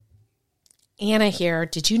Anna here.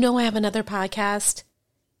 Did you know I have another podcast?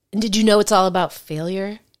 And did you know it's all about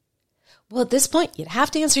failure? Well, at this point, you'd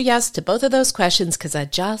have to answer yes to both of those questions because I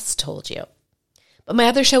just told you. But my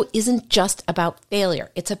other show isn't just about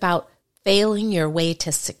failure. It's about failing your way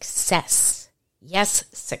to success. Yes,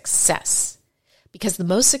 success. Because the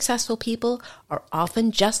most successful people are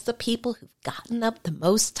often just the people who've gotten up the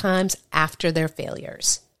most times after their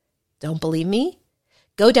failures. Don't believe me?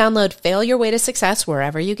 Go download Fail Your Way to Success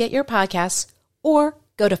wherever you get your podcasts, or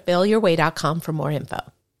go to failyourway.com for more info.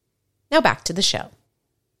 Now back to the show.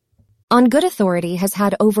 On Good Authority has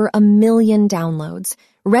had over 1 million downloads,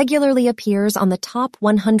 regularly appears on the top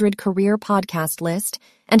 100 career podcast list,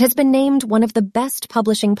 and has been named one of the best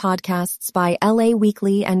publishing podcasts by LA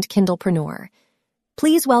Weekly and Kindlepreneur.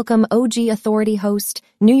 Please welcome OG Authority host,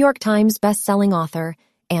 New York Times bestselling author,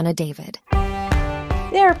 Anna David.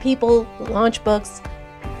 There are people who launch books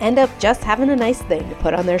and end up just having a nice thing to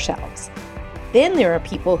put on their shelves. Then there are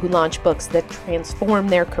people who launch books that transform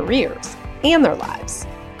their careers and their lives.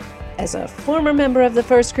 As a former member of the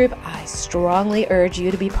first group, I strongly urge you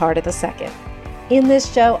to be part of the second. In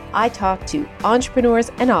this show, I talk to entrepreneurs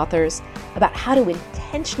and authors about how to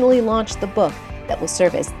intentionally launch the book that will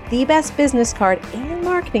serve as the best business card and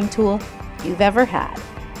marketing tool you've ever had.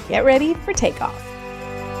 Get ready for takeoff.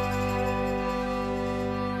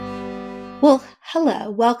 Well, hello.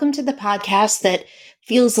 Welcome to the podcast that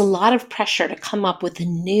feels a lot of pressure to come up with a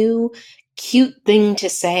new, cute thing to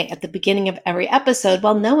say at the beginning of every episode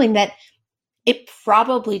while knowing that it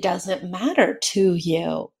probably doesn't matter to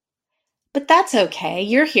you. But that's okay.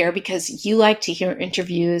 You're here because you like to hear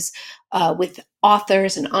interviews with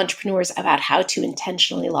authors and entrepreneurs about how to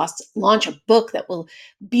intentionally launch a book that will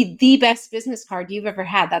be the best business card you've ever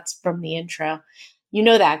had. That's from the intro. You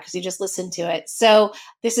know that because you just listened to it. So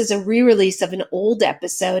this is a re-release of an old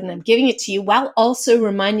episode, and I'm giving it to you while also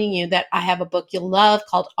reminding you that I have a book you'll love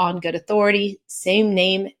called On Good Authority, same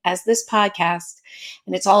name as this podcast.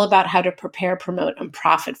 And it's all about how to prepare, promote, and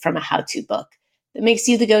profit from a how-to book that makes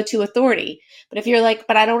you the go-to authority. But if you're like,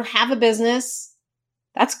 but I don't have a business,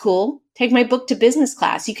 that's cool. Take my book to business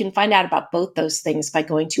class. You can find out about both those things by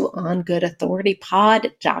going to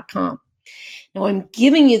ongoodauthoritypod.com. Now, I'm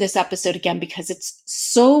giving you this episode again because it's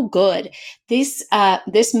so good. This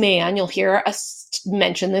man, you'll hear us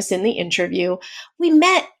mention this in the interview, we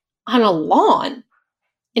met on a lawn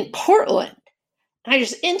in Portland. And I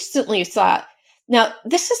just instantly thought, now,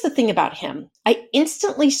 this is the thing about him. I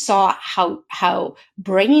instantly saw how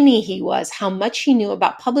brainy he was, how much he knew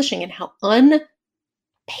about publishing, and how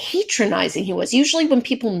unpatronizing he was. Usually when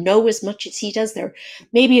people know as much as he does,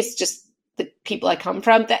 maybe it's just the people I come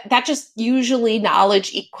from, that just usually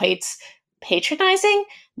knowledge equates patronizing.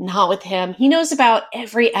 Not with him. He knows about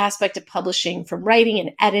every aspect of publishing, from writing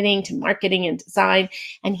and editing to marketing and design,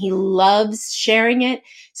 and he loves sharing it.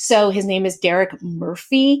 So his name is Derek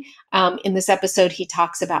Murphy. In this episode, he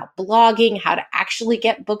talks about blogging, how to actually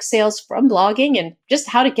get book sales from blogging, and just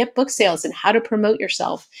how to get book sales and how to promote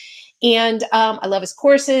yourself. And I love his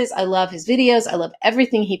courses. I love his videos. I love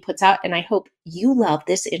everything he puts out. And I hope you love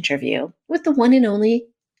this interview with the one and only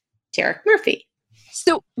Derek Murphy.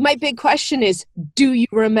 So my big question is, do you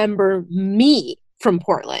remember me from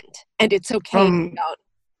Portland? And it's okay if you don't.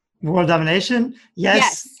 World Domination?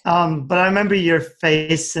 Yes. But I remember your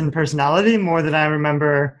face and personality more than I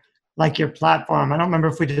remember like your platform. I don't remember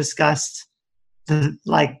if we discussed the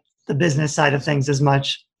business side of things as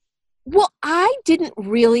much. Well, I didn't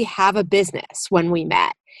really have a business when we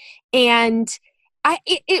met. And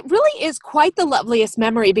it really is quite the loveliest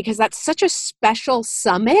memory because that's such a special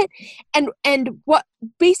summit. And what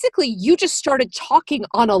basically you just started talking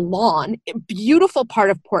on a lawn, a beautiful part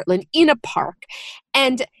of Portland in a park.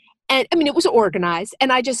 And I mean, it was organized,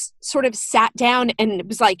 and I just sort of sat down, and it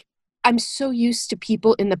was like, I'm so used to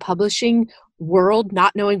people in the publishing world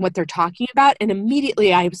not knowing what they're talking about. And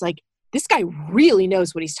immediately I was like, this guy really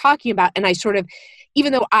knows what he's talking about. And I sort of,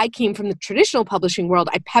 even though I came from the traditional publishing world,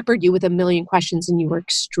 I peppered you with 1 million questions, and you were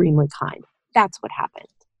extremely kind. That's what happened.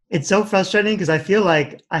 It's so frustrating because I feel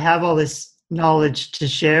like I have all this knowledge to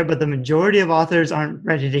share, but the majority of authors aren't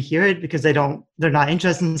ready to hear it because they're not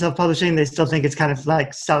interested in self-publishing. They still think it's kind of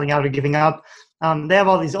like selling out or giving up. They have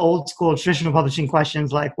all these old school traditional publishing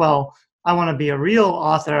questions like, well, I want to be a real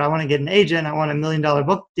author. I want to get an agent. I want $1 million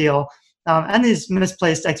book deal. And these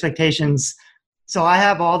misplaced expectations. So I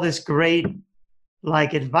have all this great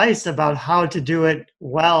advice about how to do it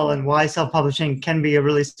well and why self-publishing can be a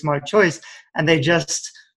really smart choice. And they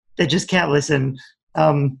just can't listen.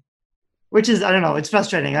 Which is, I don't know, it's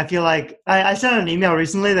frustrating. I feel like I sent an email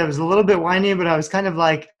recently that was a little bit whiny, but I was kind of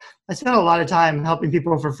like, I spent a lot of time helping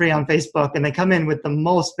people for free on Facebook, and they come in with the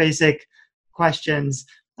most basic questions.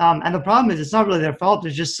 And the problem is it's not really their fault.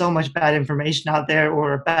 There's just so much bad information out there,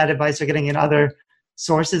 or bad advice they're getting in other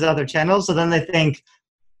sources, other channels. So then they think,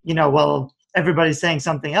 well, everybody's saying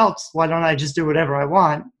something else. Why don't I just do whatever I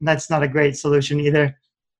want? And that's not a great solution either.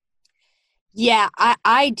 Yeah,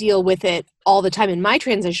 I deal with it all the time. And my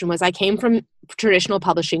transition was I came from traditional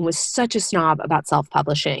publishing, was such a snob about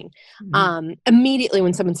self-publishing. Mm-hmm. Immediately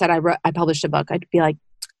when someone said I published a book, I'd be like,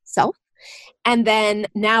 self? And then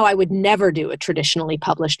now I would never do a traditionally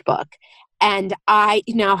published book. And I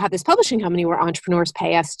now have this publishing company where entrepreneurs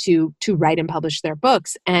pay us to write and publish their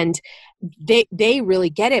books. And they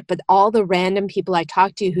really get it. But all the random people I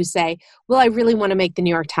talk to who say, well, I really want to make the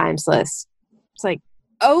New York Times list. It's like,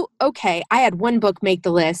 oh, okay. I had one book make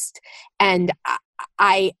the list and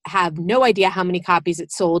I have no idea how many copies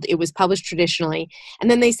it sold. It was published traditionally.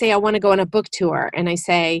 And then they say, I want to go on a book tour. And I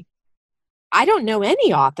say, I don't know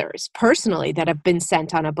any authors personally that have been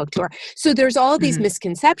sent on a book tour. So there's all these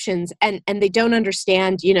misconceptions and they don't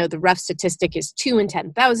understand, the rough statistic is 2 in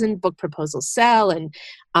 10,000 book proposals sell. And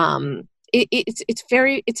it's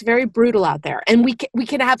very brutal out there. And we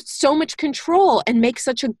can have so much control and make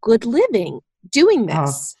such a good living doing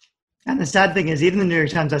this. And the sad thing is even the New York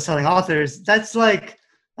Times bestselling authors, that's like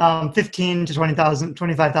 15 to 20,000,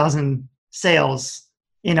 25,000 sales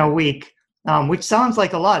in a week. Which sounds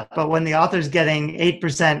like a lot, but when the author's getting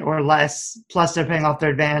 8% or less, plus they're paying off their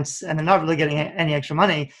advance and they're not really getting any extra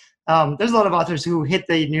money, there's a lot of authors who hit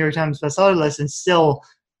the New York Times bestseller list and still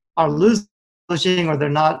are losing publishing, or they're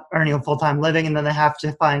not earning a full-time living, and then they have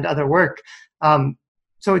to find other work.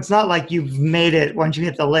 So it's not like you've made it once you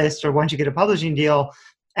hit the list or once you get a publishing deal.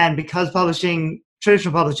 And because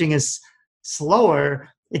traditional publishing is slower,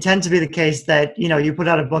 it tends to be the case that, you put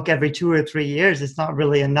out a book every 2 or 3 years. It's not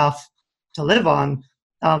really enough to live on.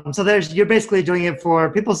 So you're basically doing it for,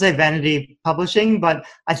 people say vanity publishing, but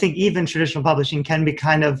I think even traditional publishing can be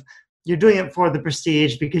you're doing it for the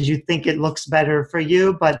prestige because you think it looks better for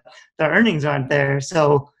you, but the earnings aren't there.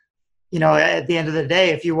 So, at the end of the day,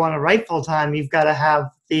 if you want to write full time, you've got to have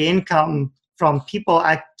the income from people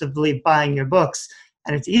actively buying your books.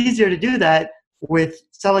 And it's easier to do that with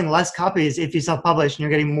selling less copies if you self-publish and you're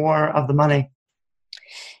getting more of the money.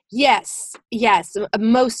 Yes.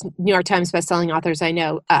 Most New York Times bestselling authors I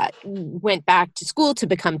know went back to school to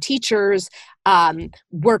become teachers,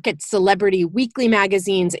 work at celebrity weekly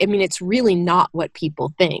magazines. I mean, it's really not what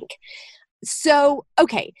people think. So,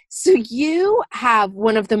 okay. So you have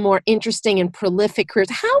one of the more interesting and prolific careers.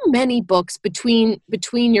 How many books between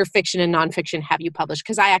your fiction and nonfiction have you published?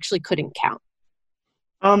 Because I actually couldn't count.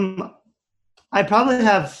 I probably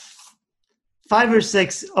have 5 or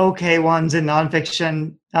 6 okay ones in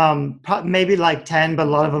nonfiction, maybe like 10, but a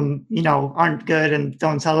lot of them, aren't good and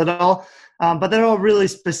don't sell at all. But they're all really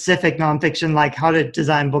specific nonfiction, like how to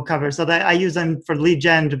design book covers. So I use them for lead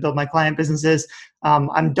gen to build my client businesses.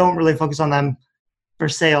 I don't really focus on them for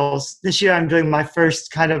sales. This year, I'm doing my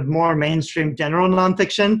first kind of more mainstream general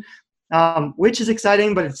nonfiction, which is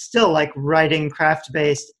exciting, but it's still like writing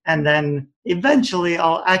craft-based. And then eventually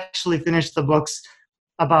I'll actually finish the books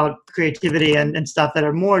about creativity and stuff that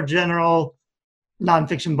are more general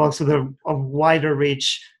nonfiction books with a wider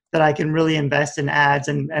reach that I can really invest in ads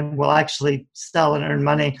and will actually sell and earn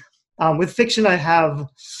money. With fiction, I have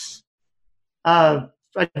a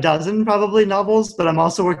dozen probably novels, but I'm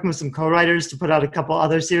also working with some co-writers to put out a couple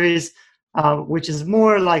other series, which is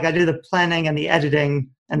more like I do the planning and the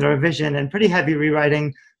editing and the revision and pretty heavy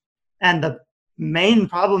rewriting. And the main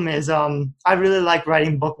problem is I really like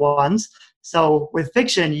writing book ones. So with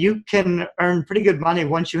fiction, you can earn pretty good money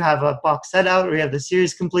once you have a box set out or you have the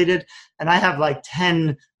series completed. And I have like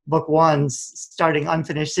 10 book ones starting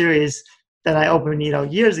unfinished series that I opened,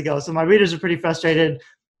 years ago. So my readers are pretty frustrated,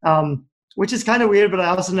 which is kind of weird. But I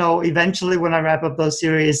also know eventually when I wrap up those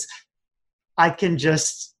series, I can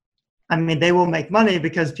they will make money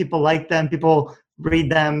because people like them, people read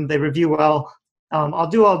them, they review well. I'll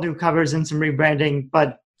do all new covers and some rebranding.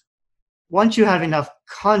 But once you have enough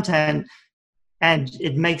content, and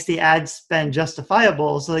it makes the ad spend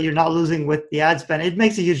justifiable so that you're not losing with the ad spend, it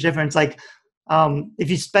makes a huge difference. Like if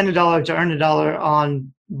you spend $1 to earn $1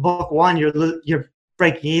 on book one, you're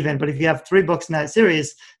breaking even. But if you have 3 books in that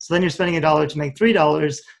series, so then you're spending $1 to make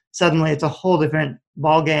 $3, suddenly it's a whole different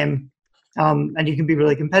ball game. And you can be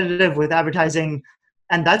really competitive with advertising.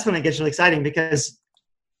 And that's when it gets really exciting because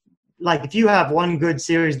like if you have one good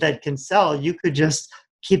series that can sell, you could just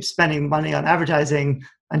keep spending money on advertising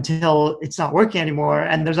until it's not working anymore.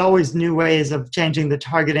 And there's always new ways of changing the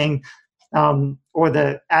targeting or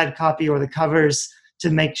the ad copy or the covers to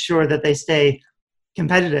make sure that they stay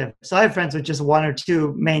competitive. So I have friends with just 1 or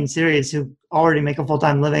 2 main series who already make a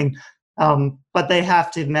full-time living But they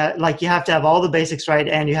have to, you have to have all the basics right,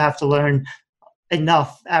 and you have to learn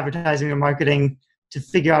enough advertising and marketing to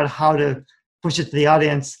figure out how to push it to the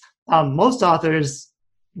audience. Most authors,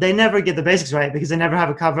 they never get the basics right because they never have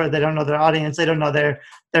a cover. They don't know their audience. They don't know their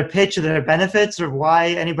pitch or their benefits or why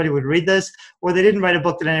anybody would read this, or they didn't write a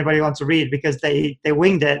book that anybody wants to read because they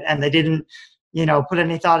winged it and they didn't, put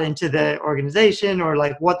any thought into the organization or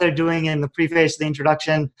like what they're doing in the preface, the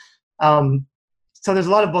introduction. So there's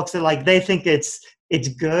a lot of books that they think it's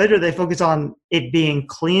good, or they focus on it being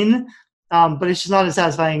clean, but it's just not a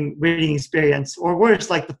satisfying reading experience. Or worse,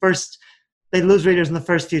 they lose readers in the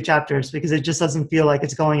first few chapters because it just doesn't feel like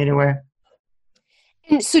it's going anywhere.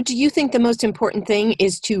 And so do you think the most important thing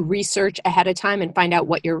is to research ahead of time and find out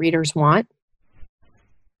what your readers want?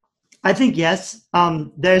 I think yes.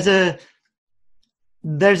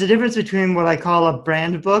 There's a difference between what I call a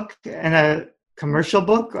brand book and a commercial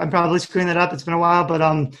book. I'm probably screwing that up. It's been a while,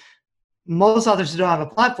 but most authors who don't have a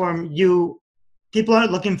platform, people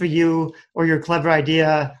aren't looking for you or your clever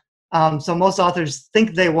idea. So most authors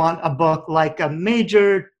think they want a book like a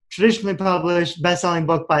major, traditionally published, best-selling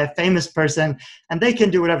book by a famous person, and they can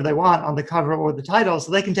do whatever they want on the cover or the title,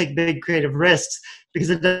 so they can take big creative risks because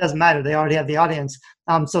it doesn't matter. They already have the audience.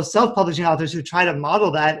 So self-publishing authors who try to model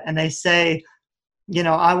that and they say,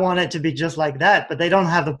 I want it to be just like that, but they don't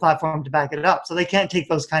have the platform to back it up. So they can't take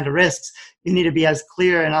those kind of risks. You need to be as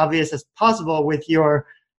clear and obvious as possible with your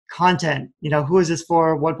content. Who is this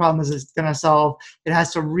for? What problem is this going to solve? It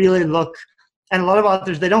has to really look, and a lot of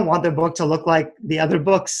authors, they don't want their book to look like the other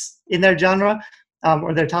books in their genre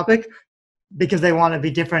or their topic because they want to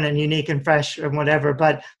be different and unique and fresh and whatever.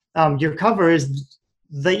 But your cover is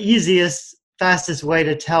the easiest, fastest way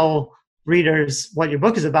to tell readers what your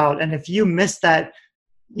book is about. And if you miss that,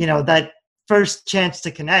 that first chance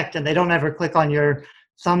to connect and they don't ever click on your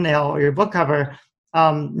thumbnail or your book cover,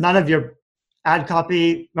 none of your ad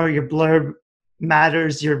copy or your blurb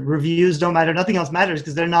matters, your reviews don't matter, nothing else matters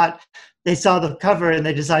because they saw the cover and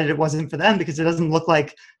they decided it wasn't for them because it doesn't look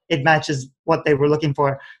like it matches what they were looking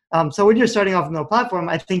for. So when you're starting off with no platform,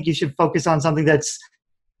 I think you should focus on something that's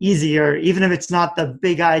easier, even if it's not the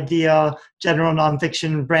big idea, general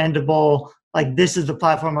nonfiction, brandable, like this is the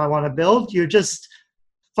platform I want to build. You're just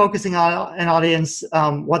focusing on an audience,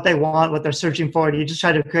 what they want, what they're searching for. And you just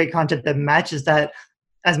try to create content that matches that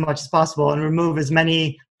as much as possible and remove as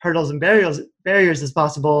many hurdles and barriers as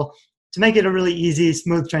possible to make it a really easy,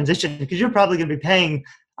 smooth transition, because you're probably going to be paying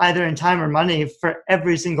either in time or money for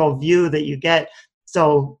every single view that you get.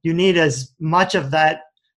 So you need as much of that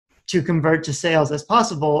to convert to sales as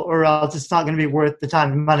possible, or else it's not going to be worth the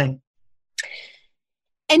time and money.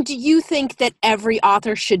 And do you think that every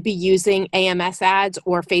author should be using AMS ads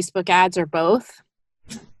or Facebook ads or both?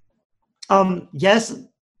 Yes,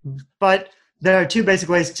 but there are two basic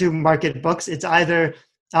ways to market books. It's either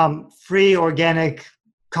free organic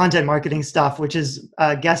content marketing stuff, which is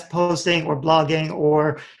guest posting or blogging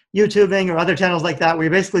or YouTubing or other channels like that, where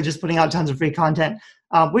you're basically just putting out tons of free content,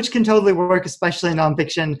 which can totally work, especially in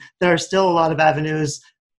nonfiction. There are still a lot of avenues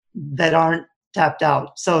that aren't tapped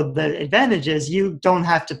out. So the advantage is you don't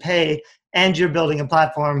have to pay and you're building a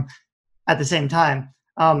platform at the same time.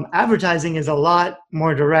 Advertising is a lot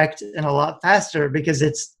more direct and a lot faster because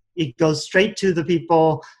it goes straight to the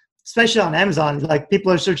people, especially on Amazon. Like,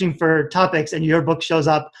 people are searching for topics and your book shows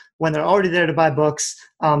up when they're already there to buy books.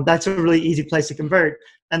 That's a really easy place to convert,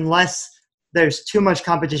 unless there's too much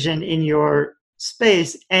competition in your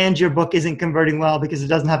space and your book isn't converting well because it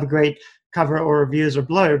doesn't have a great cover or reviews or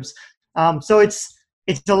blurbs. So it's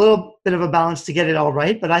a little bit of a balance to get it all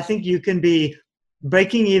right, but I think you can be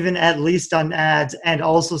breaking even at least on ads and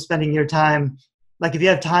also spending your time. Like, if you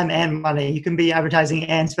have time and money, you can be advertising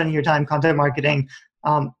and spending your time content marketing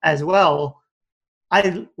as well.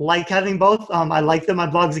 I like having both. I like that my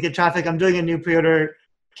blogs get traffic. I'm doing a new pre-order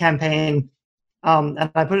campaign,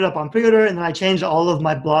 and I put it up on pre-order, and then I changed all of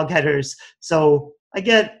my blog headers. So I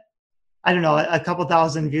get, I don't know, a couple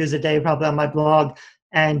thousand views a day probably on my blog.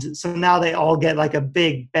 And so now they all get like a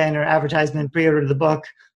big banner advertisement, pre-order the book,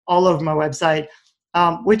 all over my website,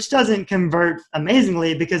 which doesn't convert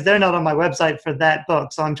amazingly because they're not on my website for that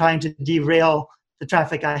book. So I'm trying to derail the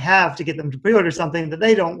traffic I have to get them to pre-order something that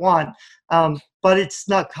they don't want. But it's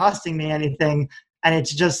not costing me anything, and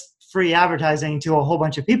it's just free advertising to a whole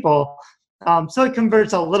bunch of people. So it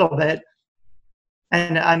converts a little bit.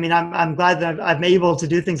 And I mean, I'm glad that I'm able to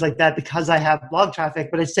do things like that because I have blog traffic,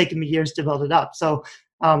 but it's taken me years to build it up. So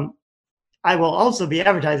I will also be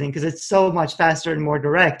advertising because it's so much faster and more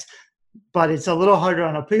direct, but it's a little harder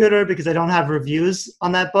on a pre-order because I don't have reviews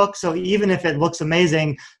on that book. So even if it looks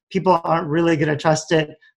amazing, people aren't really going to trust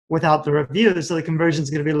it without the reviews, so the conversion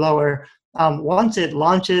is going to be lower. Once it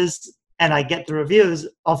launches and I get the reviews,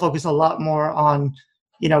 I'll focus a lot more on,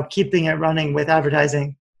 keeping it running with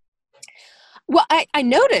advertising. Well, I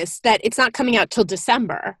noticed that it's not coming out till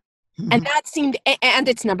December. And that seemed, and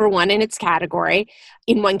it's number one in its category,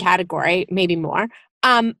 in one category, maybe more.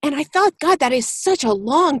 And I thought, God, that is such a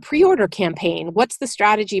long pre-order campaign. What's the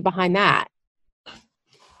strategy behind that?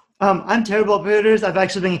 I'm terrible at pre-orders. I've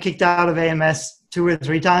actually been kicked out of AMS 2 or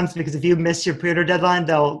 3 times because if you miss your pre-order deadline,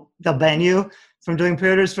 they'll ban you from doing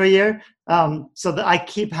pre-orders for a year. So I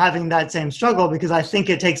keep having that same struggle because I think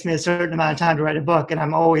it takes me a certain amount of time to write a book, and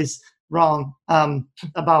I'm always wrong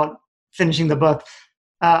about finishing the book.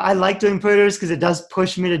 I like doing pre-orders because it does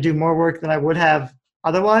push me to do more work than I would have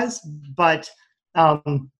otherwise. But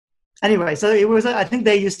anyway, so it was, I think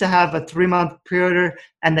they used to have a 3-month pre-order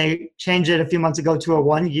and they changed it a few months ago to a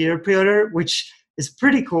 1-year pre-order, which is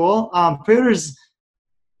pretty cool. Pre-orders,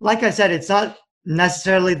 like I said, it's not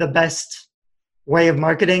necessarily the best way of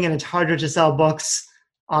marketing and it's harder to sell books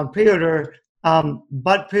on pre-order.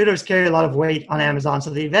 But pre-orders carry a lot of weight on Amazon.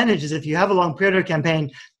 So the advantage is if you have a long pre-order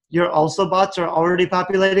campaign, your also bots are already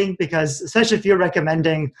populating because especially if you're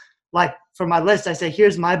recommending, like for my list, I say,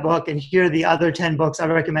 here's my book and here are the other 10 books I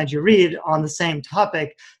recommend you read on the same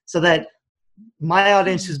topic so that my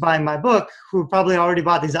audience who's buying my book, who probably already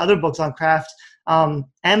bought these other books on craft,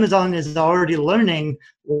 Amazon is already learning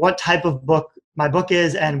what type of book my book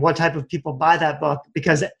is and what type of people buy that book.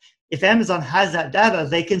 Because if Amazon has that data,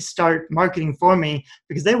 they can start marketing for me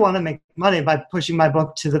because they want to make money by pushing my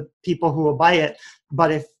book to the people who will buy it.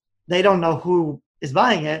 But if they don't know who is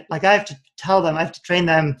buying it, like I have to tell them, I have to train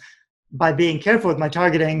them by being careful with my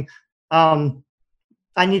targeting.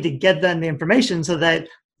 I need to get them the information so that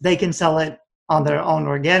they can sell it on their own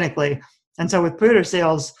organically. And so with pre-order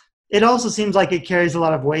sales, it also seems like it carries a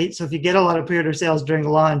lot of weight. So if you get a lot of pre-order sales during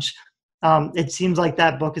launch, it seems like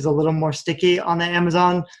that book is a little more sticky on the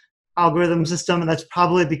Amazon algorithm system. And that's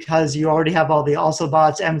probably because you already have all the also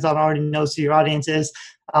bots. Amazon already knows who your audience is.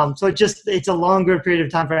 So it's a longer period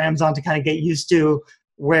of time for Amazon to kind of get used to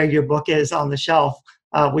where your book is on the shelf,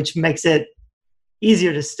 which makes it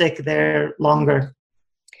easier to stick there longer.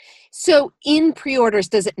 So in pre-orders,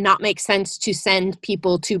 does it not make sense to send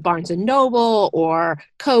people to Barnes & Noble or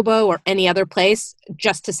Kobo or any other place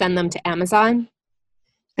just to send them to Amazon?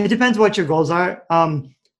 It depends what your goals are.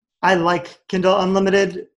 I like Kindle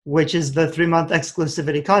Unlimited, which is the 3-month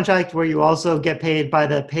exclusivity contract where you also get paid by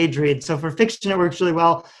the page read. So for fiction, it works really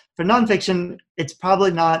well. For nonfiction, it's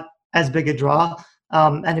probably not as big a draw.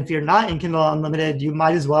 And if you're not in Kindle Unlimited, you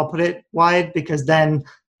might as well put it wide because then,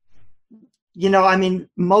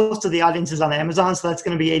 most of the audience is on Amazon, so that's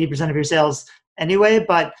going to be 80% of your sales anyway.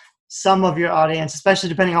 But some of your audience, especially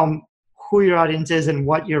depending on who your audience is and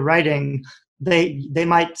what you're writing, they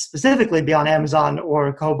might specifically be on Amazon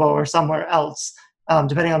or Kobo or somewhere else,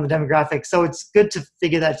 depending on the demographic. So it's good to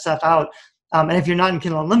figure that stuff out. And if you're not in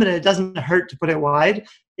Kindle Unlimited, it doesn't hurt to put it wide,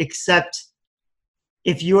 except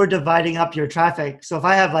if you're dividing up your traffic. So if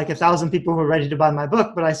I have like 1,000 people who are ready to buy my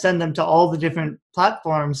book, but I send them to all the different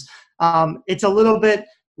platforms, it's a little bit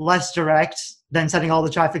less direct than sending all the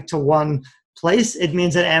traffic to one place. It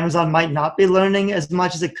means that Amazon might not be learning as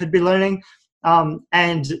much as it could be learning.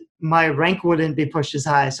 And my rank wouldn't be pushed as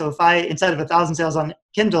high. So if instead of 1,000 sales on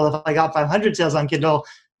Kindle, if I got 500 sales on Kindle,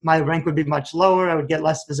 my rank would be much lower. I would get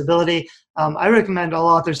less visibility. I recommend all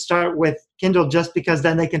authors start with Kindle just because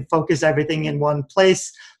then they can focus everything in one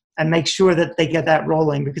place and make sure that they get that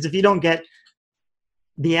rolling. Because if you don't get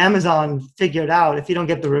the Amazon figured out, if you don't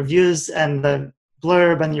get the reviews and the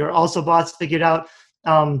blurb and your also bots figured out,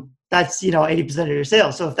 that's 80% of your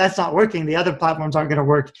sales. So if that's not working, the other platforms aren't going to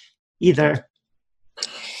work either.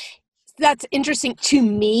 That's interesting. To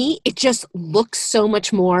me, it just looks so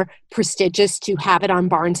much more prestigious to have it on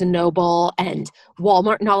Barnes & Noble and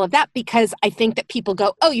Walmart and all of that, because I think that people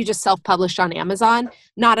go, oh, you just self-published on Amazon,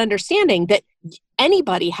 not understanding that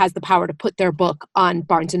anybody has the power to put their book on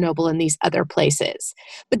Barnes & Noble and these other places.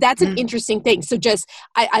 But that's an interesting thing. So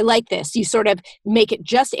I like this. You sort of make it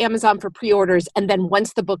just Amazon for pre-orders, and then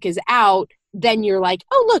once the book is out, then you're like,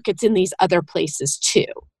 oh, look, it's in these other places too.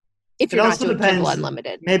 If you're not doing Kindle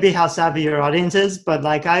Unlimited. Maybe how savvy your audience is, but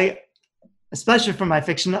especially for my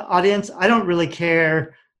fiction audience, I don't really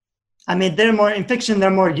care. I mean, in fiction, they're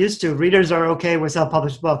more used to. Readers are okay with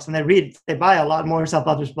self-published books, and they buy a lot more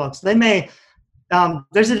self-published books. They may,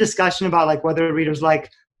 there's a discussion about whether readers like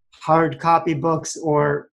hard copy books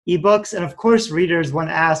or ebooks. And of course, readers, when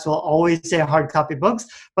asked, will always say hard copy books,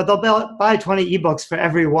 but they'll buy 20 ebooks for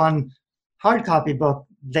every one hard copy book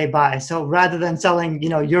they buy. So rather than selling,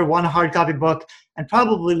 your one hard copy book and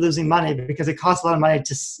probably losing money because it costs a lot of money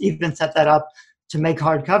to even set that up to make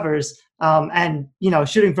hardcovers, and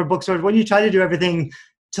shooting for bookstores, when you try to do everything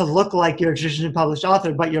to look like you're a traditionally published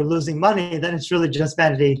author, but you're losing money, then it's really just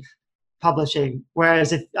vanity publishing.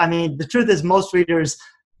 Whereas the truth is most readers,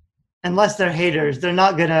 unless they're haters, they're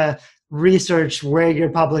not going to research where you're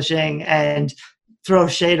publishing and throw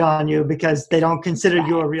shade on you because they don't consider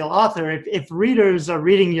you a real author. If readers are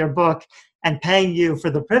reading your book and paying you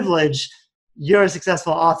for the privilege, you're a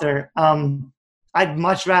successful author. I'd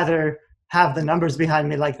much rather have the numbers behind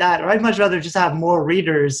me like that, or I'd much rather just have more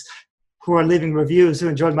readers who are leaving reviews who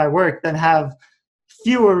enjoyed my work than have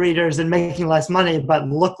fewer readers and making less money but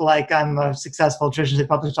look like I'm a successful traditionally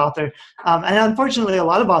published author. And unfortunately, a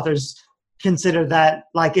lot of authors consider that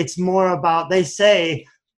like it's more about, they say,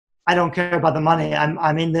 I don't care about the money.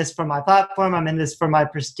 I'm in this for my platform. I'm in this for my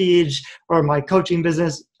prestige or my coaching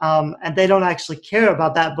business. And they don't actually care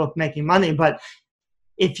about that book making money. But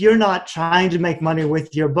if you're not trying to make money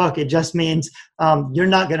with your book, it just means you're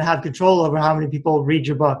not going to have control over how many people read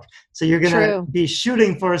your book. So you're going to be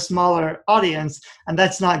shooting for a smaller audience, and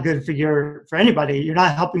that's not good for anybody. You're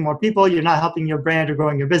not helping more people. You're not helping your brand or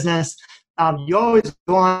growing your business. You always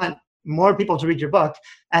want more people to read your book,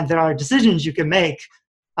 and there are decisions you can make.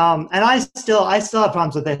 And I still have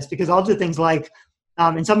problems with this because I'll do things like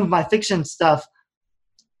in some of my fiction stuff,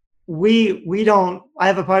 I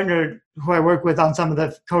have a partner who I work with on some of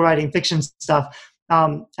the co-writing fiction stuff.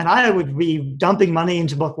 And I would be dumping money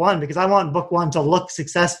into book one because I want book one to look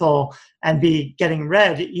successful and be getting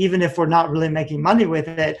read, even if we're not really making money with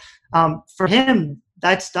it. For him,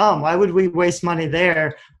 that's dumb. Why would we waste money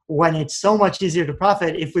there when it's so much easier to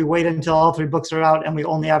profit if we wait until all 3 books are out and we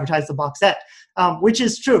only advertise the box set? Which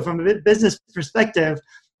is true from a business perspective.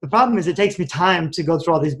 The problem is it takes me time to go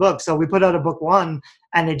through all these books. So we put out a book one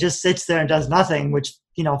and it just sits there and does nothing, which,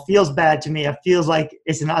 feels bad to me. It feels like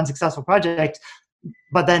it's an unsuccessful project.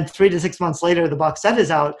 But then 3 to 6 months later, the box set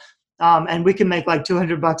is out, and we can make like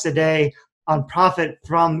 $200 a day on profit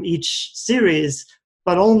from each series,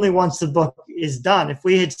 but only once the book is done. If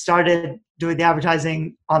we had started doing the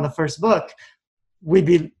advertising on the first book, we'd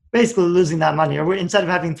be basically losing that money. Or instead of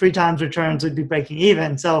having 3 times returns, we'd be breaking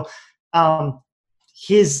even. So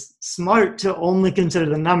he's smart to only consider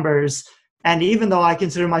the numbers. And even though I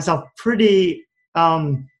consider myself pretty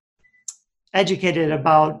educated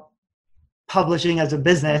about publishing as a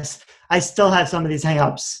business, I still have some of these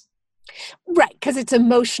hangups. Right, because it's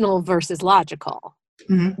emotional versus logical,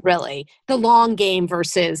 really. The long game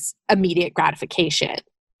versus immediate gratification.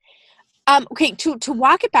 Okay, to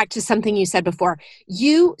walk it back to something you said before,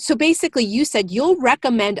 so basically you said you'll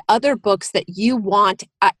recommend other books that you want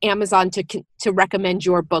Amazon to recommend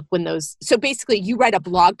your book when those. So basically, you write a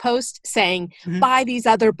blog post saying buy these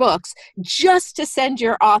other books just to send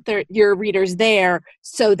your readers there,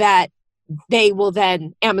 so that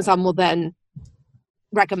Amazon will then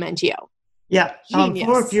recommend you. Yeah,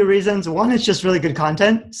 for a few reasons. One is just really good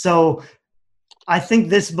content. So I think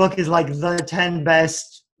this book is like the 10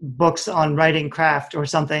 best books on writing craft or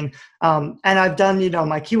something. And I've done,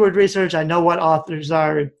 my keyword research. I know what authors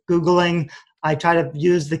are Googling. I try to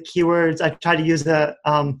use the keywords. I try to use there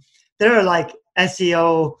are like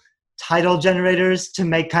SEO title generators to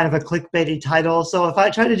make kind of a clickbaity title. So if I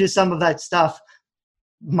try to do some of that stuff,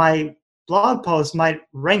 my blog post might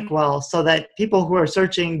rank well so that people who are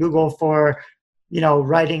searching Google for,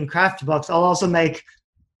 writing craft books, I'll also make,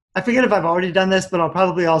 I forget if I've already done this, but I'll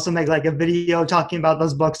probably also make like a video talking about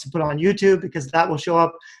those books to put on YouTube, because that will show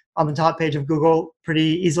up on the top page of Google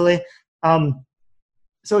pretty easily.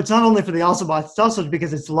 So it's not only for the also bots, it's also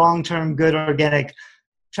because it's long-term good organic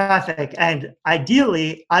traffic. And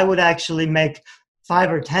ideally, I would actually make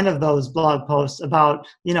 5 or 10 of those blog posts about,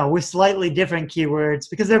 with slightly different keywords,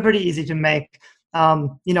 because they're pretty easy to make.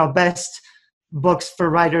 Best books for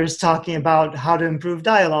writers talking about how to improve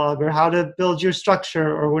dialogue or how to build your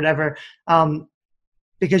structure or whatever,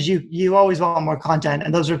 because you always want more content,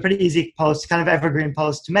 and those are pretty easy posts, kind of evergreen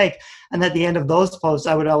posts to make. And at the end of those posts,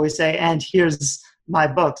 I would always say, and here's my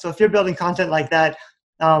book. So if you're building content like that,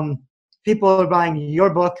 people are buying your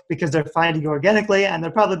book because they're finding you organically, and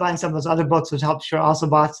they're probably buying some of those other books, which helps your also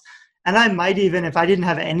bots. And I might even, if I didn't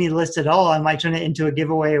have any list at all, I might turn it into a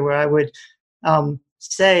giveaway where I would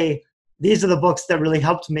say, these are the books that really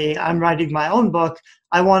helped me. I'm writing my own book.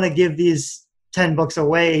 I want to give these 10 books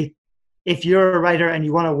away. If you're a writer and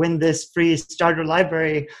you want to win this free starter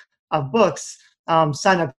library of books,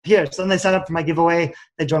 sign up here. So then they sign up for my giveaway.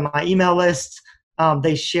 They join my email list.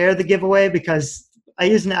 They share the giveaway, because I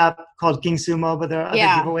use an app called King Sumo, but there are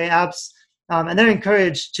other giveaway apps. And they're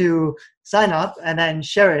encouraged to sign up and then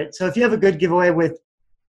share it. So if you have a good giveaway with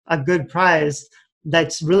a good prize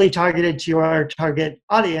that's really targeted to your target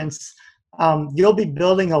audience, you'll be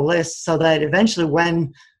building a list so that eventually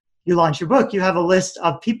when you launch your book, you have a list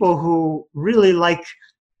of people who really like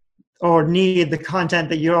or need the content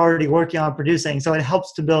that you're already working on producing. So it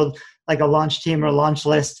helps to build like a launch team or a launch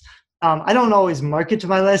list. I don't always market to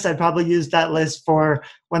my list. I'd probably use that list for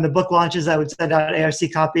when the book launches. I would send out ARC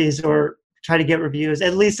copies or try to get reviews.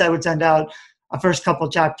 At least I would send out a first couple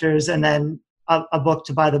chapters and then a book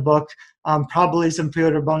to buy the book, probably some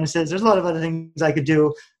pre-order bonuses. There's a lot of other things I could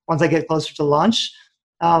do once I get closer to launch.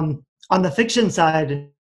 On the fiction side,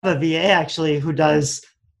 I have a VA actually who does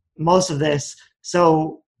most of this.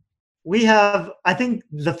 So we have, I think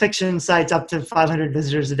the fiction site's up to 500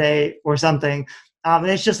 visitors a day or something. And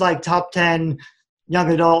it's just like top 10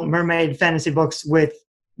 young adult mermaid fantasy books with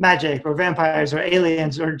magic or vampires or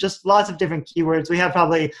aliens or just lots of different keywords. We have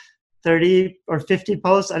probably 30 or 50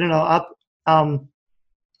 posts, I don't know, up,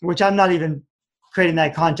 which I'm not even creating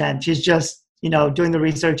that content. She's just, doing the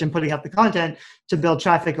research and putting up the content to build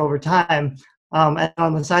traffic over time. And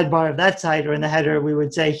on the sidebar of that site or in the header, we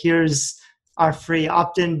would say, here's our free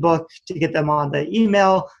opt-in book to get them on the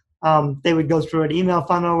email. They would go through an email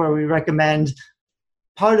funnel where we recommend.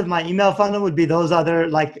 Part of my email funnel would be those other,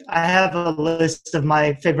 like I have a list of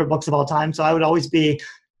my favorite books of all time. So I would always be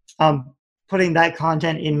putting that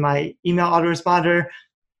content in my email autoresponder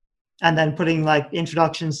and then putting like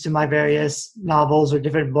introductions to my various novels or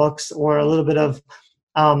different books or a little bit of,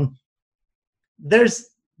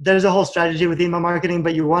 there's a whole strategy with email marketing,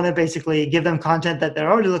 but you want to basically give them content that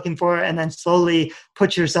they're already looking for and then slowly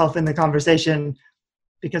put yourself in the conversation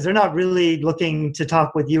because they're not really looking to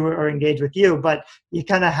talk with you or engage with you, but you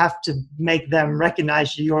kind of have to make them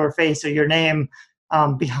recognize your face or your name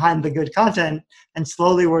behind the good content and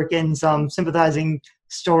slowly work in some sympathizing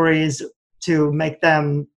stories to make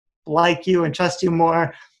them like you and trust you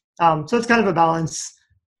more. So it's kind of a balance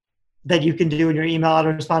that you can do in your email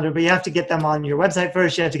autoresponder, but you have to get them on your website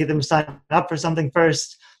first. You have to get them to sign up for something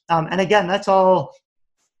first. And again, that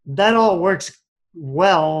all works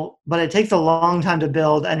well, but it takes a long time to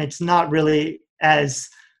build and it's not really as,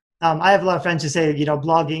 I have a lot of friends who say,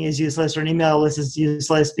 blogging is useless or an email list is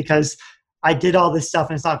useless because I did all this stuff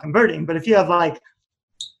and it's not converting. But if you have like,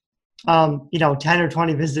 10 or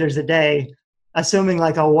 20 visitors a day, assuming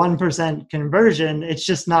like a 1% conversion,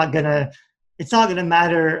 it's not going to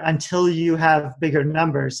matter until you have bigger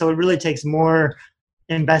numbers. So it really takes more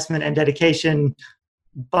investment and dedication.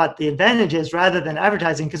 But the advantage is rather than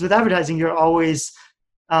advertising, because with advertising, you're always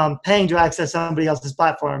paying to access somebody else's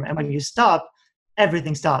platform. And when you stop,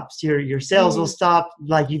 everything stops. Your sales will stop.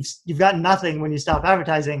 Like you've got nothing when you stop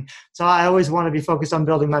advertising. So I always want to be focused on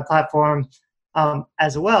building my platform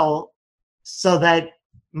as well so that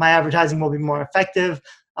my advertising will be more effective.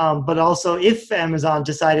 But also if Amazon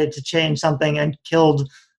decided to change something and killed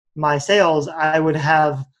my sales, I would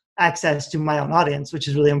have access to my own audience, which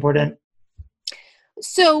is really important.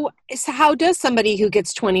 So how does somebody who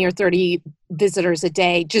gets 20 or 30 visitors a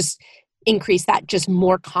day just increase that? Just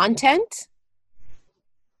more content?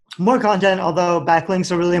 More content, although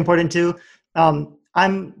backlinks are really important too.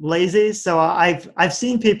 I'm lazy, so I've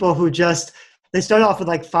seen people who they start off with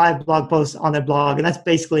like 5 blog posts on their blog, and that's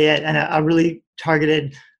basically it, and a really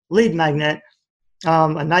targeted lead magnet,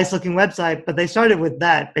 a nice looking website, but they started with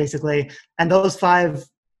that basically, and those 5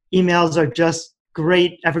 emails are just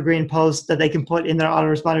great evergreen posts that they can put in their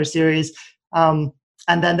autoresponder series, and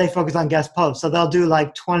then they focus on guest posts. So they'll do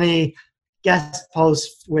like 20 guest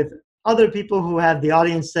posts with other people who have the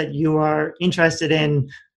audience that you are interested in,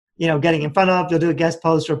 getting in front of. You'll do a guest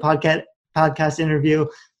post or podcast interview,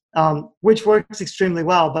 which works extremely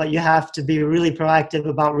well, but you have to be really proactive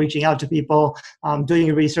about reaching out to people, doing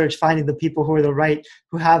your research, finding the people who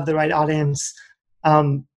have the right audience,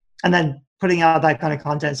 and then putting out that kind of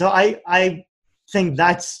content. So I think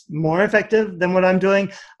that's more effective than what I'm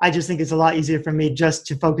doing. I just think it's a lot easier for me just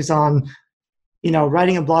to focus on,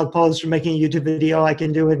 writing a blog post or making a YouTube video. I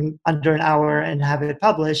can do it in under an hour and have it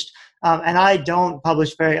published. And I don't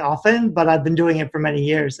publish very often, but I've been doing it for many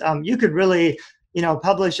years. You could really,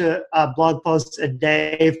 publish a blog post a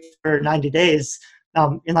day for 90 days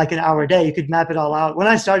in like an hour a day. You could map it all out. When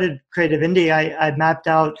I started Creative Indie, I mapped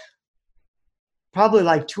out probably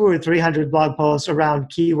like 200 or 300 blog posts around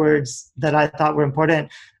keywords that I thought were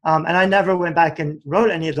important. And I never went back and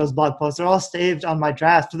wrote any of those blog posts. They're all saved on my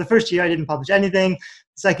draft. For the first year, I didn't publish anything.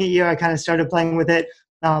 The second year, I kind of started playing with it.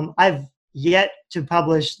 I've yet to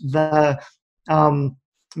publish the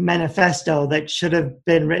manifesto that should have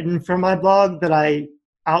been written for my blog that I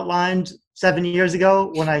outlined 7 years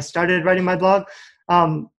ago when I started writing my blog.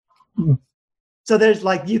 So there's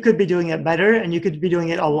like, you could be doing it better and you could be doing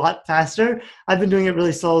it a lot faster. I've been doing it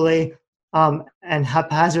really slowly and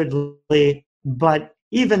haphazardly, but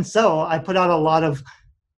even so, I put out a lot of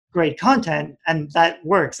great content and that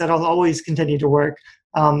works. That'll always continue to work.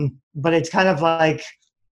 But it's kind of like,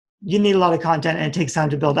 you need a lot of content and it takes time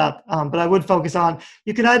to build up. But I would focus on,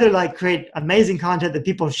 you can either like create amazing content that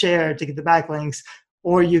people share to get the backlinks,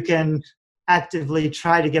 or you can actively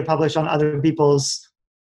try to get published on other people's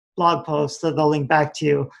blog posts that they'll link back to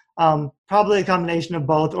you. Probably a combination of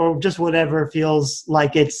both, or just whatever feels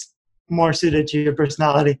like it's more suited to your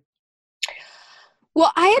personality.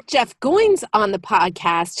 Well, I had Jeff Goins on the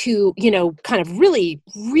podcast who, kind of really,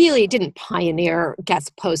 really didn't pioneer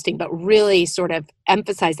guest posting, but really sort of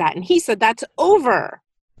emphasized that. And he said that's over.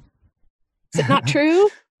 Is it not true?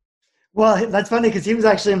 Well, that's funny because he was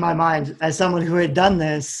actually in my mind as someone who had done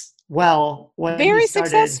this well. When very he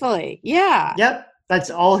started. Successfully. Yeah. Yep. That's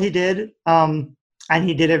all he did. And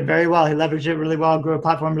he did it very well. He leveraged it really well, grew a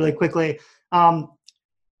platform really quickly.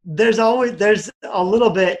 There's a little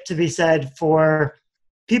bit to be said for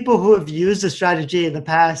people who have used a strategy in the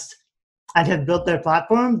past and have built their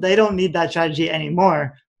platform. They don't need that strategy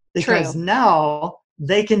anymore because True. Now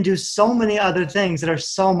they can do so many other things that are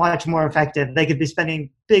so much more effective. They could be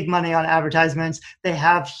spending big money on advertisements. They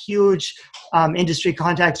have huge industry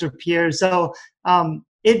contacts or peers. So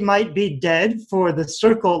it might be dead for the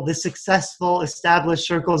successful established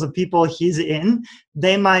circles of people he's in.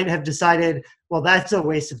 They might have decided, well, that's a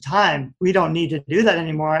waste of time. We don't need to do that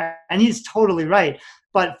anymore. And he's totally right.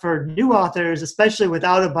 But for new authors, especially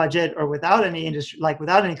without a budget or without any industry, like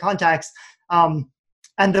without any contacts,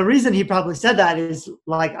 and the reason he probably said that is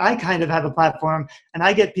like, I kind of have a platform and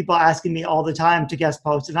I get people asking me all the time to guest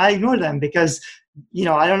post and I ignore them because,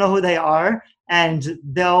 I don't know who they are and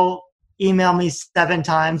they'll email me 7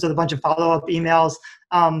 times with a bunch of follow-up emails.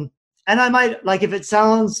 And I might, like, if it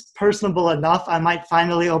sounds personable enough, I might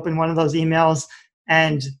finally open one of those emails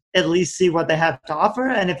and at least see what they have to offer.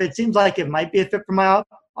 And if it seems like it might be a fit for my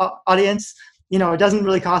audience, it doesn't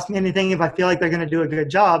really cost me anything if I feel like they're going to do a good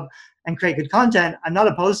job and create good content. I'm not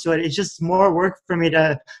opposed to it. It's just more work for me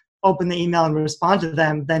to open the email and respond to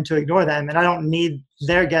them than to ignore them. And I don't need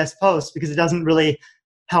their guest posts because it doesn't really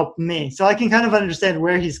help me. So I can kind of understand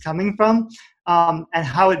where he's coming from and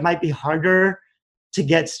how it might be harder to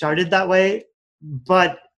get started that way.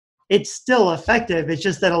 But it's still effective. It's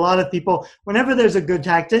just that a lot of people, whenever there's a good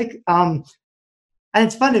tactic, and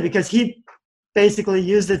it's funny because he basically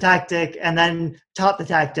used the tactic and then taught the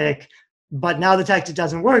tactic, but now the tactic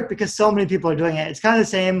doesn't work because so many people are doing it. It's kind of the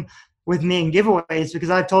same with me and giveaways because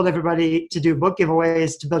I've told everybody to do book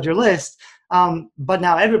giveaways to build your list, but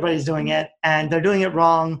now everybody's doing it and they're doing it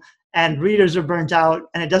wrong and readers are burnt out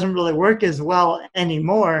and it doesn't really work as well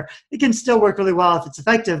anymore. It can still work really well if it's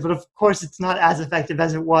effective, but of course it's not as effective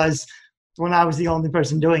as it was when I was the only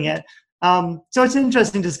person doing it. So it's an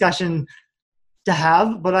interesting discussion to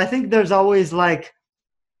have, but I think there's always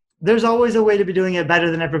a way to be doing it better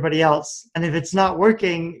than everybody else. And if it's not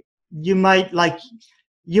working, you might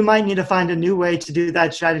need to find a new way to do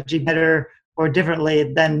that strategy better or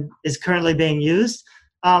differently than is currently being used.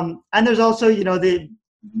 And there's also,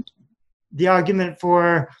 the argument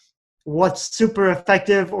for what's super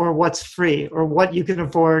effective or what's free or what you can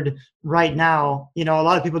afford right now. A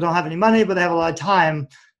lot of people don't have any money, but they have a lot of time.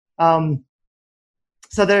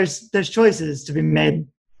 So there's choices to be made.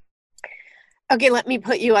 Okay, let me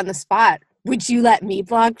put you on the spot. Would you let me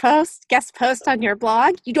guest post on your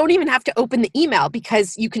blog? You don't even have to open the email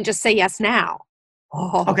because you can just say yes now.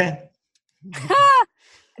 Oh. Okay.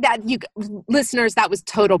 Listeners, that was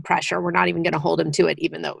total pressure. We're not even going to hold him to it,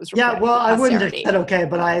 even though it was. Yeah, well, I wouldn't have said okay,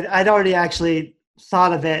 but I'd already actually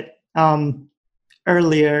thought of it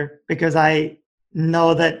earlier because I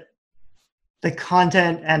know that the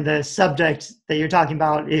content and the subject that you're talking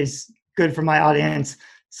about is good for my audience.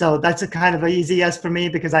 So that's a kind of an easy yes for me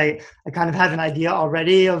because I kind of have an idea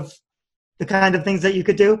already of the kind of things that you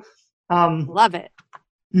could do. Love it.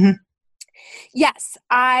 Mm-hmm. Yes,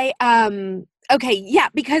 okay, yeah,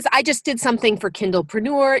 because I just did something for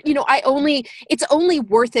Kindlepreneur. It's only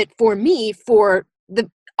worth it for me for the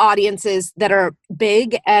audiences that are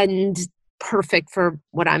big and perfect for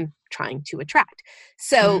what I'm trying to attract.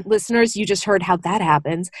 So listeners, you just heard how that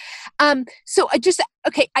happens. So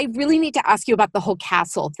I really need to ask you about the whole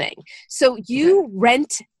castle thing. So you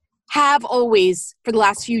have always, for the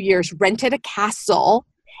last few years, rented a castle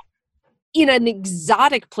in an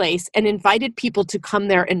exotic place and invited people to come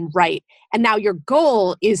there and write. And now your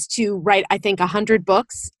goal is to write, I think, 100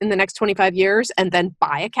 books in the next 25 years and then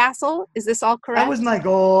buy a castle. Is this all correct? That was my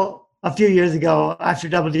goal a few years ago after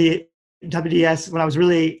WDS when I was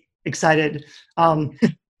really excited.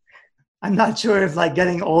 I'm not sure if like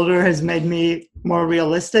getting older has made me more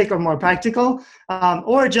realistic or more practical,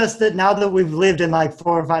 or just that now that we've lived in like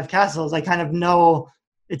 4 or 5 castles, I kind of know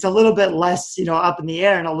it's a little bit less, up in the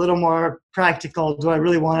air and a little more practical. Do I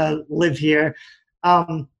really want to live here?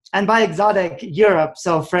 And by exotic, Europe,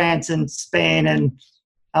 so France and Spain and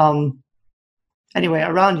anyway,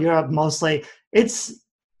 around Europe mostly. It's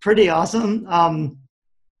pretty awesome.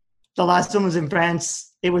 The last one was in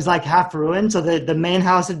France. It was like half ruined. So the main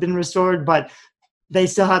house had been restored, but they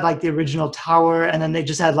still had like the original tower. And then they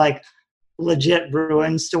just had like legit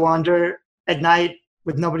ruins to wander at night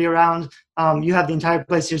with nobody around. You have the entire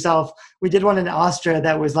place yourself. We did one in Austria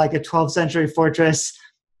that was like a 12th century fortress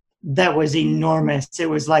that was enormous. It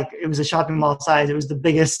was a shopping mall size. It was the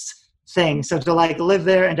biggest thing. So to like live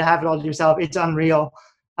there and to have it all to yourself, it's unreal.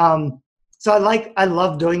 So I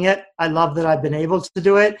love doing it. I love that I've been able to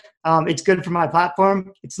do it. It's good for my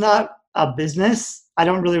platform. It's not a business. I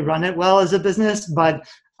don't really run it well as a business, but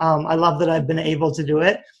I love that I've been able to do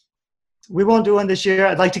it. We won't do one this year.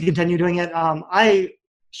 I'd like to continue doing it.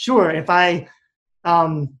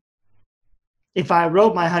 If I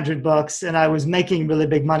wrote my 100 books and I was making really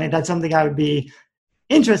big money, that's something I would be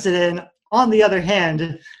interested in. On the other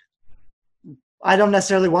hand, I don't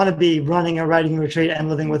necessarily want to be running a writing retreat and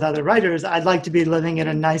living with other writers. I'd like to be living in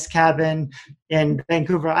a nice cabin in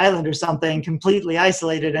Vancouver Island or something, completely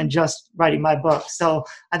isolated and just writing my book. So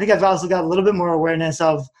I think I've also got a little bit more awareness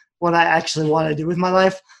of what I actually want to do with my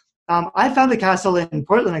life. I found a castle in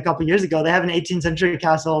Portland a couple of years ago. They have an 18th century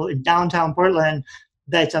castle in downtown Portland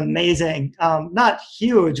that's amazing. Not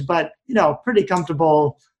huge, but pretty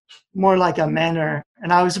comfortable, more like a manor.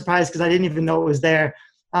 And I was surprised because I didn't even know it was there.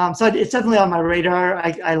 So it's definitely on my radar.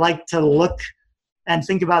 I like to look and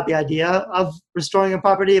think about the idea of restoring a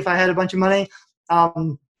property if I had a bunch of money.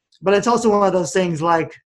 But it's also one of those things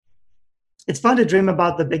like, it's fun to dream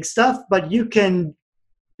about the big stuff, but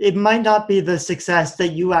it might not be the success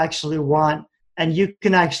that you actually want. And you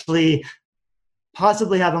can actually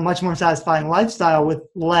possibly have a much more satisfying lifestyle with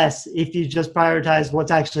less if you just prioritize what's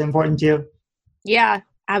actually important to you. Yeah,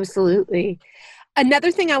 absolutely.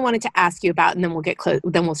 Another thing I wanted to ask you about, and then we'll get close,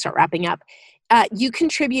 then we'll start wrapping up. You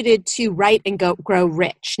contributed to Write and Grow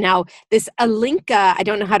Rich. Now, this Alinka, I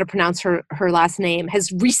don't know how to pronounce her last name,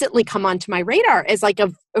 has recently come onto my radar as like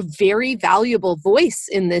a very valuable voice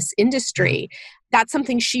in this industry. That's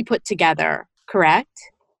something she put together, correct?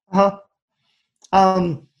 What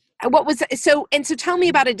was so tell me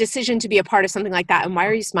about a decision to be a part of something like that, and why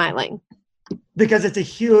are you smiling? Because it's a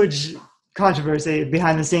huge controversy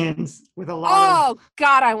behind the scenes with a lot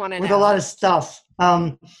I want to know. With a lot of stuff.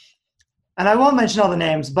 And I won't mention all the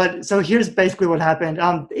names, but so here's basically what happened.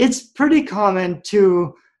 It's pretty common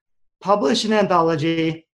to publish an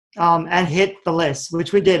anthology and hit the list,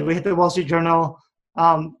 which we did. We hit the Wall Street Journal,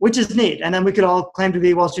 which is neat. And then we could all claim to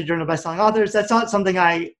be Wall Street Journal bestselling authors. That's not something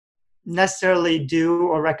I necessarily do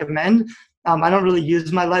or recommend. I don't really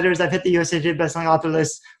use my letters. I've hit the USA Today bestselling author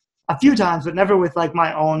list a few times, but never with like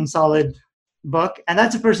my own solid book. And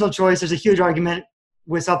that's a personal choice. There's a huge argument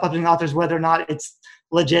with self-publishing authors whether or not it's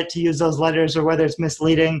legit to use those letters or whether it's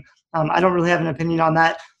misleading. I don't really have an opinion on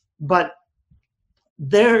that. But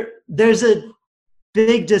there's a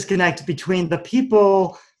big disconnect between the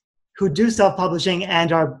people who do self-publishing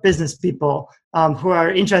and are business people who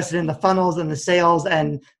are interested in the funnels and the sales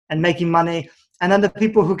and making money. And then the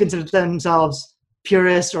people who consider themselves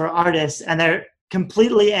purists or artists, and they're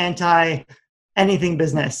completely anti anything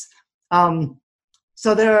business.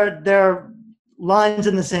 So there are lines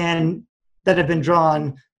in the sand that have been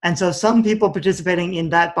drawn. And so some people participating in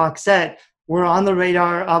that box set were on the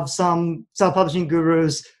radar of some self-publishing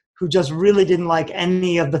gurus who just really didn't like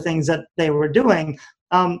any of the things that they were doing.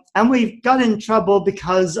 And we got in trouble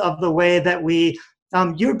because of the way that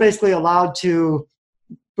you're basically allowed to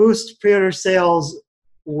boost pre-order sales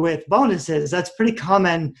with bonuses. That's pretty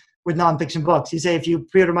common with nonfiction books. You say, if you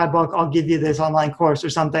pre-order my book, I'll give you this online course or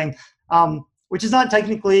something, which is not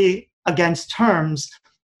technically against terms,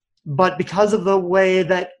 but because of the way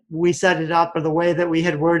that we set it up or the way that we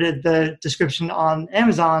had worded the description on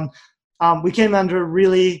Amazon, we came under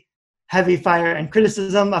really heavy fire and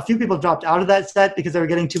criticism. A few people dropped out of that set because they were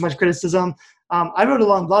getting too much criticism. I wrote a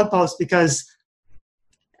long blog post because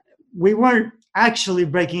we weren't actually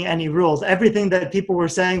breaking any rules. Everything that people were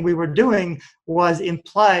saying we were doing was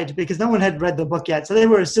implied because no one had read the book yet. So they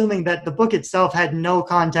were assuming that the book itself had no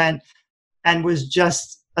content and was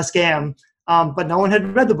just a scam. But no one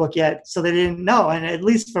had read the book yet, so they didn't know. And at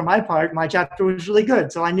least for my part, my chapter was really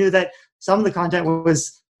good. So I knew that some of the content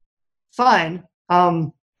was fine.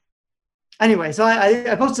 And anyway, so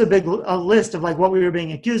I posted a list of like what we were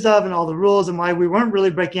being accused of and all the rules and why we weren't really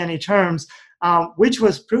breaking any terms, which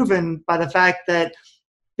was proven by the fact that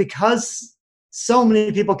because so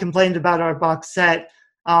many people complained about our box set,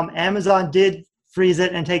 Amazon did freeze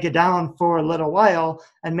it and take it down for a little while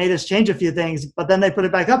and made us change a few things, but then they put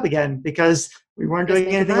it back up again because we weren't doing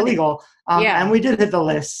anything illegal. And we did hit the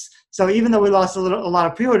lists. So even though we lost a lot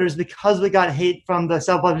of pre-orders because we got hate from the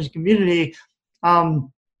self-publishing community,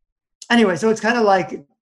 anyway, so it's kind of like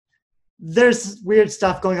there's weird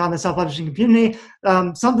stuff going on in the self-publishing community.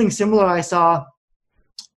 Something similar I saw,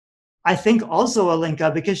 I think also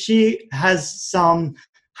Alinka, because she has some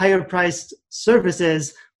higher priced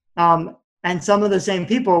services, and some of the same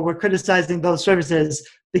people were criticizing those services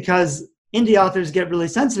because indie authors get really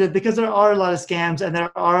sensitive because there are a lot of scams and there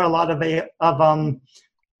are a lot of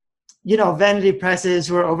vanity presses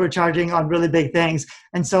who are overcharging on really big things.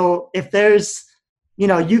 And so if there's,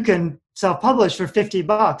 you can self-publish for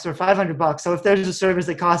 $50 or $500. So if there's a service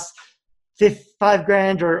that costs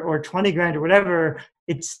 $5,000 or $20,000 or whatever,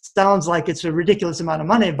 it sounds like it's a ridiculous amount of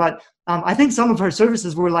money. But I think some of her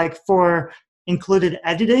services were like for included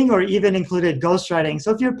editing or even included ghostwriting.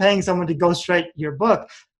 So if you're paying someone to ghostwrite your book,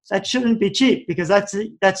 that shouldn't be cheap because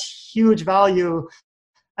that's huge value,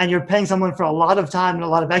 and you're paying someone for a lot of time and a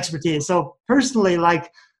lot of expertise. So personally,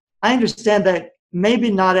 like, I understand that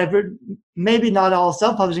maybe not all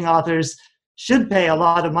self-publishing authors should pay a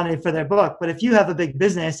lot of money for their book, but if you have a big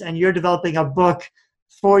business and you're developing a book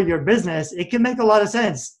for your business, it can make a lot of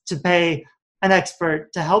sense to pay an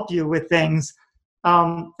expert to help you with things.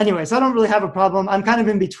 Anyway, so I don't really have a problem. I'm kind of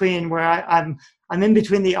in between where I'm in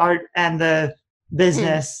between the art and the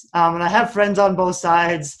business. And I have friends on both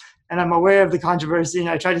sides, and I'm aware of the controversy, and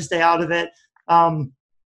I try to stay out of it.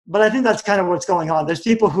 But I think that's kind of what's going on. There's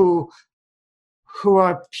people who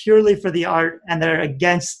are purely for the art and they're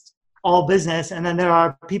against all business. And then there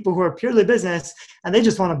are people who are purely business and they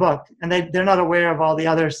just want a book and they're not aware of all the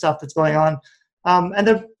other stuff that's going on. And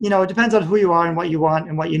it depends on who you are and what you want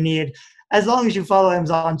and what you need. As long as you follow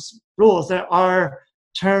Amazon's rules, there are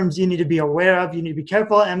terms you need to be aware of. You need to be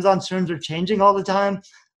careful. Amazon's terms are changing all the time.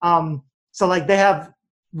 So like they have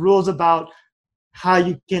rules about how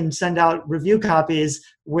you can send out review copies,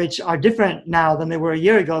 which are different now than they were a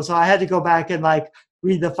year ago. So I had to go back and like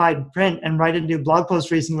read the fine print and write a new blog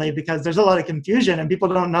post recently because there's a lot of confusion and people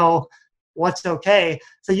don't know what's okay.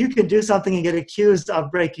 So you can do something and get accused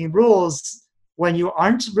of breaking rules when you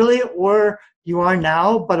aren't really, or you are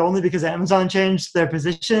now, but only because Amazon changed their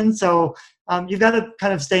position. So you've got to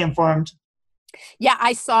kind of stay informed. Yeah,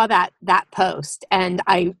 I saw that post and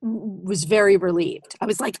I was very relieved. I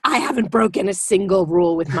was like, I haven't broken a single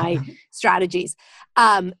rule with my strategies.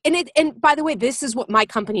 And by the way, this is what my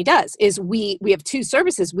company does is we have two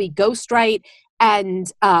services. We ghostwrite and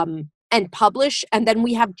publish, and then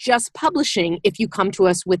we have just publishing if you come to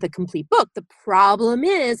us with a complete book. The problem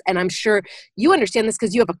is, and I'm sure you understand this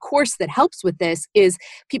because you have a course that helps with this, is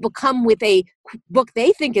people come with a book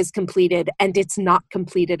they think is completed and it's not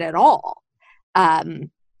completed at all.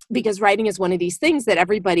 Because writing is one of these things that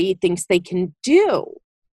everybody thinks they can do.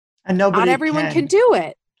 And not everyone can do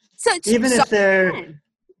it. So even if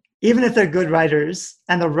they're good writers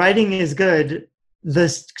and the writing is good,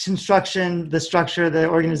 the construction, the structure, the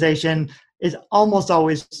organization is almost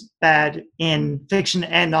always bad in fiction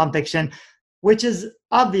and nonfiction, which is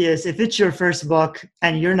obvious. If it's your first book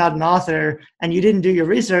and you're not an author and you didn't do your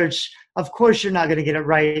research, of course you're not going to get it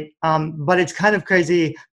right. But it's kind of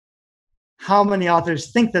crazy how many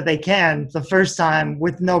authors think that they can the first time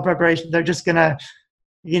with no preparation. They're just going to,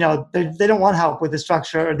 they don't want help with the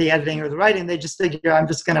structure or the editing or the writing. They just figure, I'm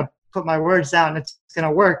just going to put my words down. It's going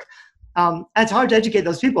to work. It's hard to educate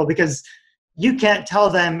those people because you can't tell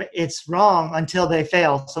them it's wrong until they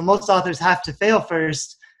fail. So most authors have to fail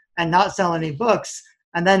first and not sell any books.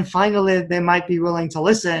 And then finally they might be willing to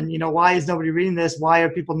listen. Why is nobody reading this? Why are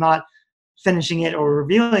people not finishing it or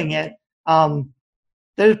reviewing it?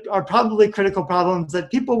 There are probably critical problems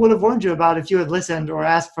that people would have warned you about if you had listened or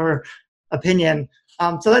asked for opinion.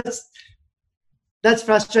 So that's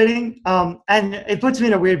frustrating. And it puts me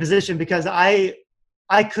in a weird position because I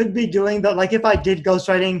could be doing that. Like if I did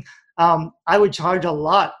ghostwriting, I would charge a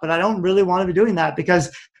lot, but I don't really want to be doing that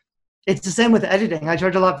because it's the same with editing. I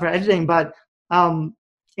charge a lot for editing, but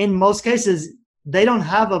in most cases, they don't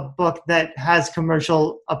have a book that has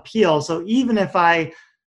commercial appeal. So even if I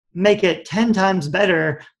make it 10 times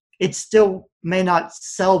better, it still may not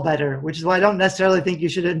sell better, which is why I don't necessarily think you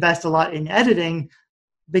should invest a lot in editing,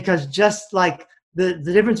 because just like the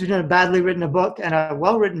difference between a badly written book and a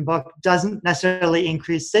well-written book doesn't necessarily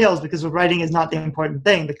increase sales because the writing is not the important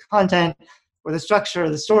thing. The content or the structure or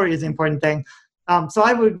the story is the important thing. So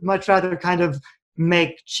I would much rather kind of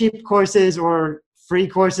make cheap courses or free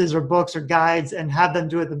courses or books or guides and have them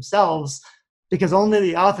do it themselves, because only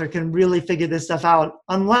the author can really figure this stuff out,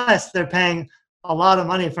 unless they're paying a lot of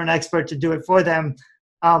money for an expert to do it for them,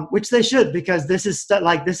 which they should, because this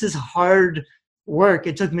is hard work.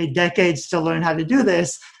 It took me decades to learn how to do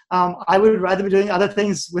this. I would rather be doing other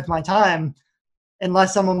things with my time,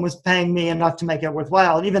 unless someone was paying me enough to make it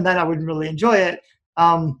worthwhile. And even then, I wouldn't really enjoy it.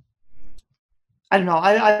 I don't know.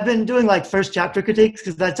 I've been doing like first chapter critiques,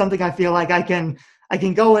 because that's something I feel like I can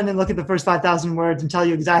go in and look at the first 5,000 words and tell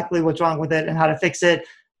you exactly what's wrong with it and how to fix it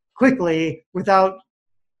quickly without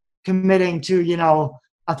committing to,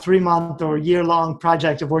 a 3-month or year-long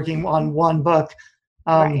project of working on one book.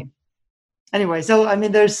 Right. Anyway, so I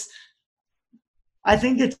mean, there's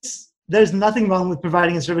nothing wrong with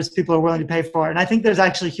providing a service people are willing to pay for. And I think there's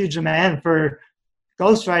actually huge demand for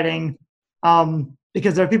ghostwriting,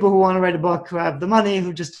 because there are people who want to write a book who have the money,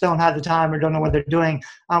 who just don't have the time or don't know what they're doing,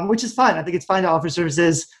 which is fine. I think it's fine to offer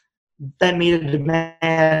services that meet a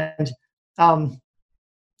demand.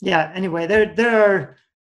 Anyway, there are,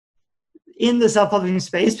 in the self-publishing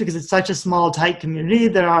space, because it's such a small, tight community,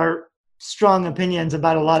 there are strong opinions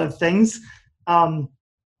about a lot of things.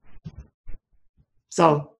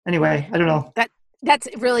 So anyway, I don't know. That's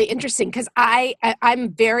really interesting, because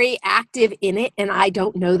I'm very active in it, and I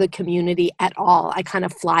don't know the community at all. I kind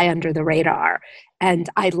of fly under the radar, and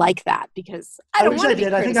I like that, because I don't wish want I to be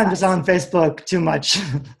did. I think I'm just on Facebook too much.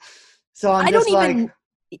 So I don't even.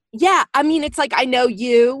 Yeah, I mean, it's like I know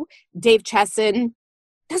you, Dave Chesson.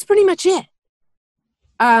 That's pretty much it.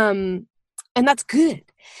 And that's good.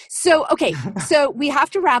 So, okay, so we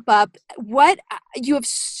have to wrap up. You have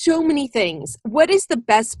so many things. What is the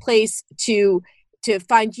best place to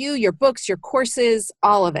find you, your books, your courses,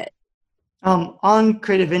 all of it? On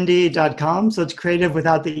creativeindie.com. So it's creative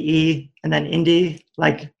without the E, and then indie,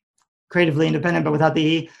 like creatively independent, but without the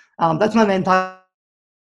E. That's my main platform.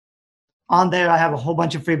 On there, I have a whole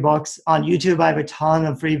bunch of free books. On YouTube, I have a ton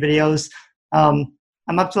of free videos. I'm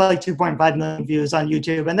up to like 2.5 million views on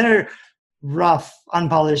YouTube, and they're rough,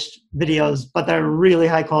 unpolished videos, but they're really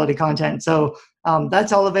high quality content. So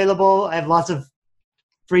that's all available. I have lots of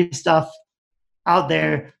free stuff out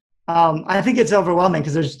there. I think it's overwhelming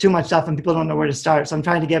because there's too much stuff and people don't know where to start. So I'm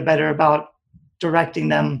trying to get better about directing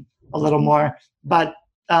them a little more. But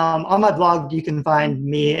on my blog, you can find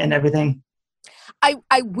me and everything.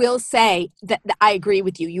 I will say that I agree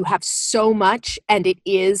with you. You have so much, and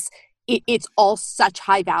it's all such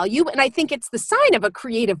high value. And I think it's the sign of a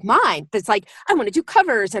creative mind that's like, I want to do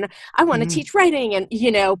covers and I want to teach writing, and,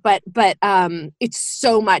 but it's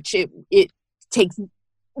so much, it takes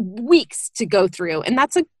weeks to go through. And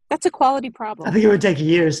that's a quality problem. I think it would take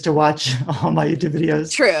years to watch all my YouTube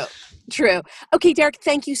videos. True. Okay, Derek,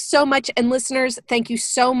 thank you so much. And listeners, thank you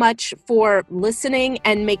so much for listening,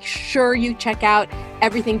 and make sure you check out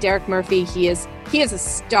everything Derek Murphy. He is a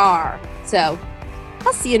star. So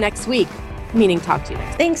I'll see you next week, meaning talk to you next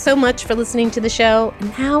week. Thanks so much for listening to the show.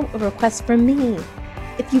 And now a request from me.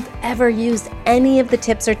 If you've ever used any of the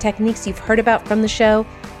tips or techniques you've heard about from the show,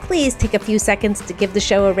 please take a few seconds to give the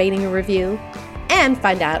show a rating or review, and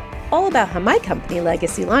find out all about how my company,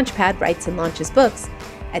 Legacy Launchpad, writes and launches books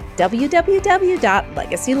at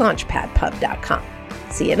www.legacylaunchpadpub.com.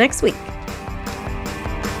 See you next week.